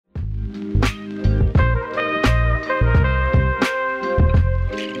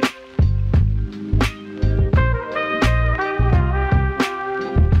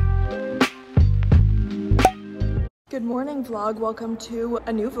morning vlog. Welcome to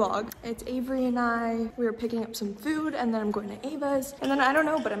a new vlog. It's Avery and I. We are picking up some food and then I'm going to Ava's. And then I don't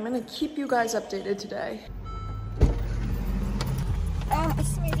know, but I'm gonna keep you guys updated today. A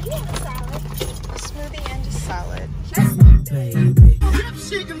smoothie and a salad. A smoothie and a salad.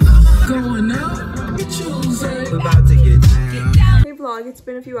 Going up, Tuesday. About to get down. Hey vlog, it's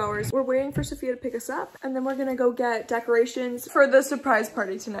been a few hours. We're waiting for Sophia to pick us up and then we're gonna go get decorations for the surprise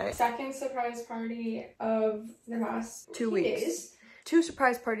party tonight. Second surprise party of the last 2 weeks. days. 2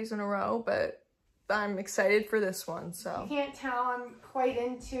 surprise parties in a row, but I'm excited for this one, so. I can't tell, I'm quite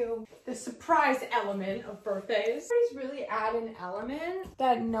into the surprise element of birthdays. Birthdays really add an element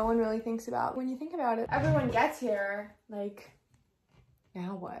that no one really thinks about. When you think about it, everyone gets here, like,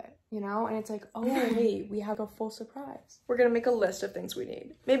 now what? You know, and it's like, oh wait, we have a full surprise. We're gonna make a list of things we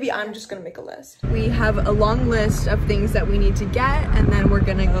need. Maybe I'm just gonna make a list. We have a long list of things that we need to get, and then we're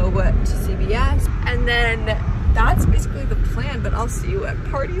gonna go to CVS. And then that's basically the plan, but I'll see you at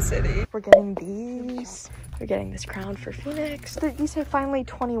Party City. We're getting these. We're getting this crown for Phoenix. These have finally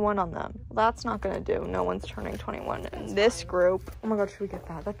 21 on them. That's not gonna do. No one's turning 21 in this group. Oh my god, should we get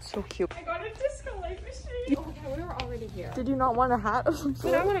that? That's so cute. I got a disco light machine. Oh yeah, we were already here. Did you not want a hat?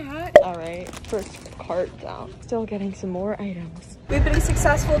 Did I want a hat? All right, first cart down. Still getting some more items. We've been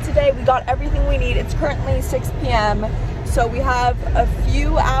successful today. We got everything we need. It's currently 6 p.m. So we have a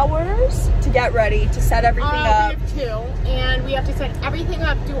few hours to get ready, to set everything up. We have 2, and we have to set everything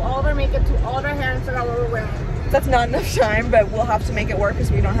up, do all of our makeup, do all of our hair, and figure out what we're wearing. That's not enough time, but we'll have to make it work because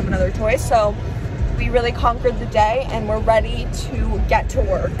we don't have another choice. So we really conquered the day and we're ready to get to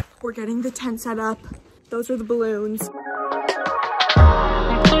work. We're getting the tent set up. Those are the balloons.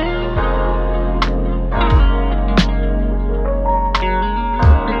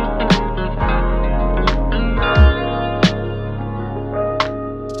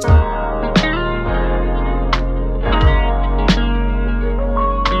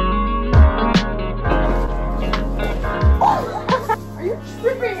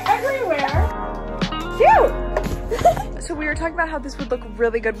 So we were talking about how this would look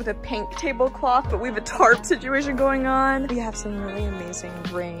really good with a pink tablecloth, but we have a tarp situation going on. We have some really amazing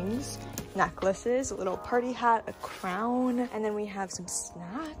rings, necklaces, a little party hat, a crown, and then we have some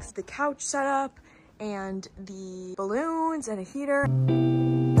snacks, the couch set up, and the balloons and a heater.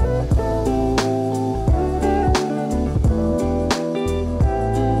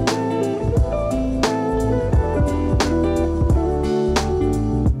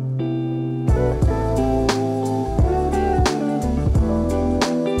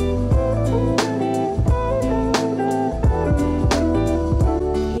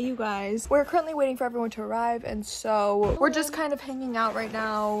 We're currently waiting for everyone to arrive, and so we're just kind of hanging out right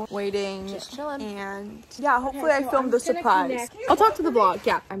now, waiting, just chilling. And yeah, hopefully I filmed the surprise. I'll talk to the vlog.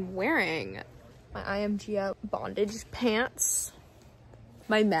 Yeah, I'm wearing My IMG bondage pants,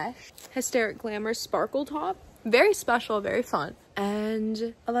 my mesh Hysteric Glamour sparkle top, very special, very fun,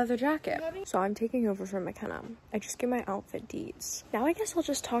 and a leather jacket. So I'm taking over from McKenna. I just get my outfit deets. Now I guess I'll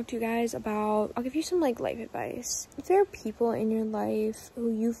just talk to you guys about, I'll give you some like life advice. If there are people in your life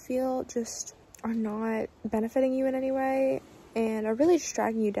who you feel just are not benefiting you in any way and are really just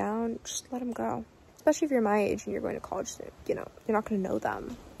dragging you down, just let them go. Especially if you're my age and you're going to college, you know, you're not going to know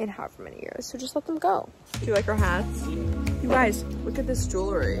them in however many years. So just let them go. Do you like our hats? You guys, look at this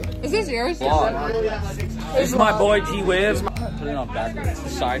jewelry. Is this yours? This is my boy T-Wiz. Put it on backwards.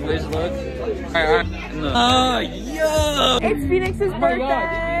 Sideways look. Yeah. It's Phoenix's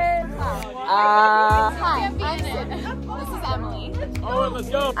birthday. Hi, I'm This is Emily. Oh, let's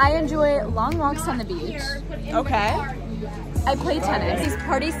go. I enjoy long walks on the beach. Okay. I play tennis. These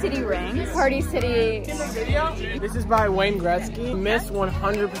Party City rings. Party City. This is by Wayne Gretzky. Miss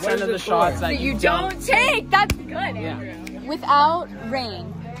 100% of the shots that you don't take. That's good. Yeah. Without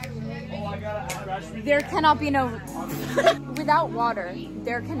rain, there cannot be no. Without water,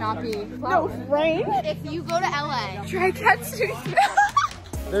 there cannot be flowers. No rain? If you go to LA, Try catching.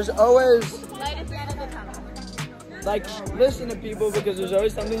 There's always, light at the end of the tunnel. like, listen to people because there's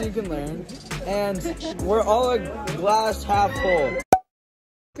always something you can learn. And we're all a glass half full.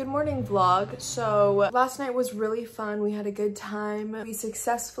 Good morning vlog. So last night was really fun. We had a good time. We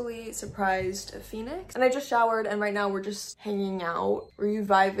successfully surprised Phoenix and I just showered and right now we're just hanging out,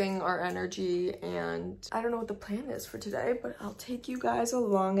 reviving our energy, and I don't know what the plan is for today, but I'll take you guys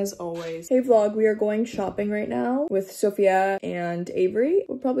along as always. Hey vlog, we are going shopping right now with Sophia and Avery.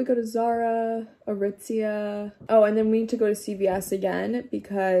 We'll probably go to Zara, Aritzia. Oh, and then we need to go to CVS again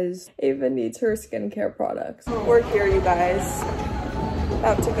because Ava needs her skincare products. We're here, you guys.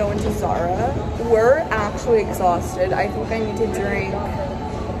 About to go into Zara. We're actually exhausted. I think I need to drink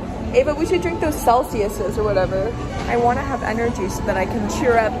Ava, we should drink those Celsiuses or whatever. I want to have energy so that I can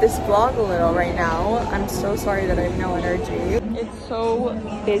cheer up this vlog a little right now. I'm so sorry that I have no energy. It's so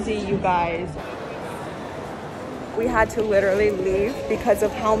busy, you guys. We had to literally leave because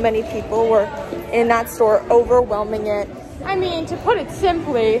of how many people were in that store, overwhelming it. I mean, to put it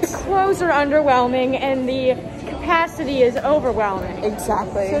simply, the clothes are underwhelming and the capacity is overwhelming.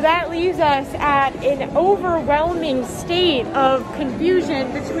 Exactly. So that leaves us at an overwhelming state of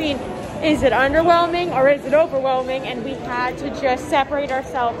confusion between is it underwhelming or is it overwhelming, and we had to just separate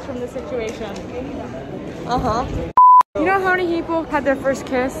ourselves from the situation. Uh-huh. You know how many people had their first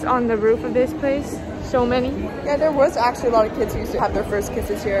kiss on the roof of this place? So many. Yeah, there was actually a lot of kids who used to have their first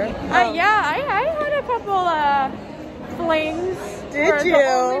kisses here. Yeah, I had a couple flings. Did you? The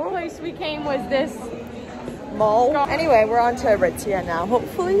only place we came was this mall. Anyway, we're on to Aritzia now.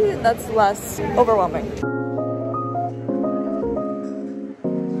 Hopefully that's less overwhelming.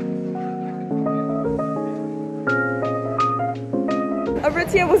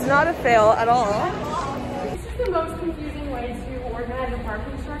 Aritzia was not a fail at all. This is the most confusing way to organize a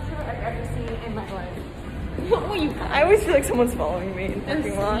parking structure I've ever seen in my life. I always feel like someone's following me in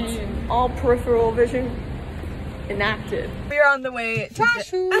parking lots. All peripheral vision enacted. We are on the way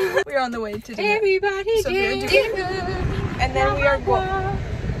to we are on the way to Everybody and then we are going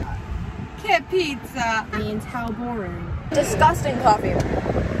Kit pizza means how boring. disgusting coffee.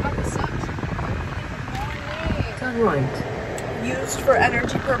 Right. Used for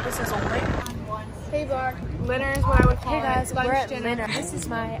energy purposes only. Hey Bark, dinner is what I would call Hey guys, it. we're Lunch at dinner. dinner. This is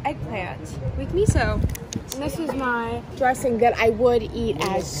my eggplant with miso. And this is my dressing that I would eat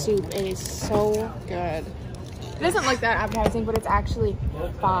as soup. It is so good. It doesn't look that appetizing, but it's actually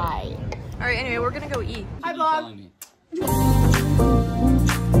fine. All right, anyway, we're gonna go eat. Hi vlog.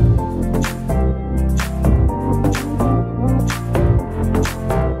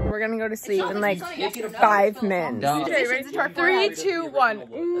 We're gonna go to sleep in like 5 minutes. Okay, ready to start? 3, 2, 1.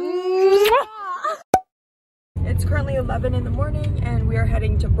 It's currently 11 in the morning and we are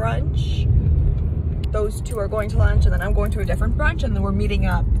heading to brunch. Those two are going to lunch and then I'm going to a different brunch and then we're meeting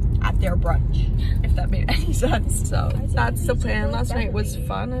up at their brunch, if that made any sense. So that's the plan. Last night was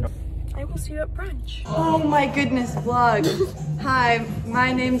fun. I will see you at brunch. Oh my goodness, vlog. Hi,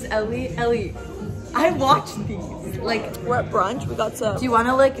 my name's Ellie. Ellie, I watched these. Like, We're at brunch. We got some. do you want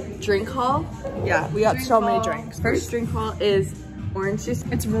to like drink haul? Yeah, we got so many drinks. First drink haul is orange juice.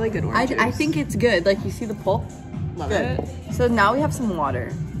 It's really good orange juice. I think it's good. Like, you see the pulp? Love it. So now we have some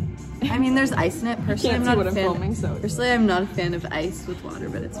water. I mean, there's ice in it. Personally, I'm not a fan. Personally, I'm not a fan of ice with water,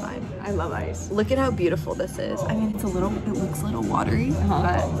 but it's fine. I love ice. Look at how beautiful this is. I mean, it looks a little watery,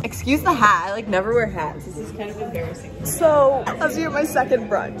 but excuse the hat. I like never wear hats. This is kind of embarrassing. So I'll see you at my second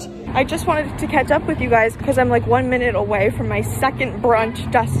brunch. I just wanted to catch up with you guys because I'm like 1 minute away from my second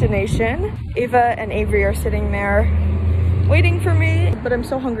brunch destination. Ava and Avery are sitting there waiting for me, but I'm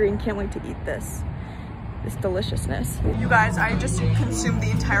so hungry and can't wait to eat this deliciousness. You guys, I just consumed the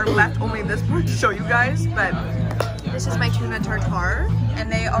entire, left only this part to show you guys, but this is my tuna tartare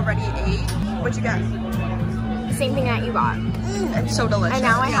and they already ate. What'd you get? Same thing that you got. It's so delicious. And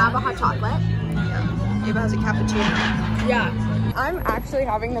now I have a hot chocolate. Yeah. Ava has a cappuccino. Yeah. I'm actually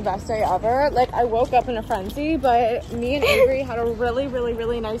having the best day ever. Like, I woke up in a frenzy, but me and Avery had a really, really,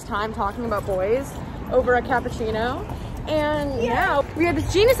 really nice time talking about boys over a cappuccino. And now we had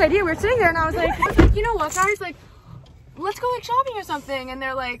this genius idea. We were sitting there and I was like, you know what, guys? Like, let's go like shopping or something. And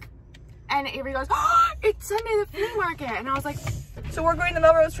they're like, and Avery goes, oh, it's Sunday the flea market. And I was like, So we're going to the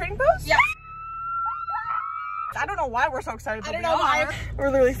Melrose Trading Post? yes. I don't know why we're so excited, but I don't know why. We're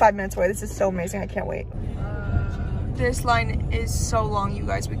literally 5 minutes away. This is so amazing. I can't wait. This line is so long, you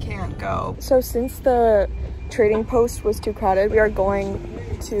guys. We can't go. So since the trading post was too crowded, we are going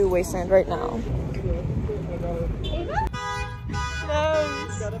to Wasteland right now.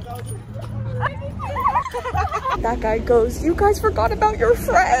 That guy goes, you guys forgot about your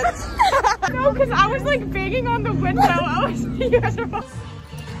friends. No, because I was like banging on the window. You guys are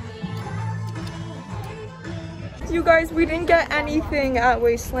You guys, we didn't get anything at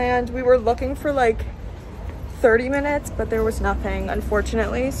Wasteland. We were looking for like 30 minutes, but there was nothing,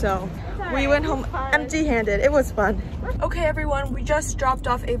 unfortunately. So we went home empty-handed. It was fun. Okay, everyone, we just dropped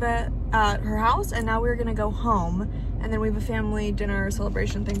off Ava at her house and now we're gonna go home. And then we have a family dinner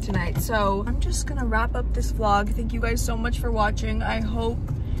celebration thing tonight. So I'm just gonna wrap up this vlog. Thank you guys so much for watching. I hope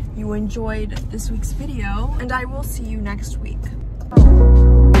you enjoyed this week's video and I will see you next week.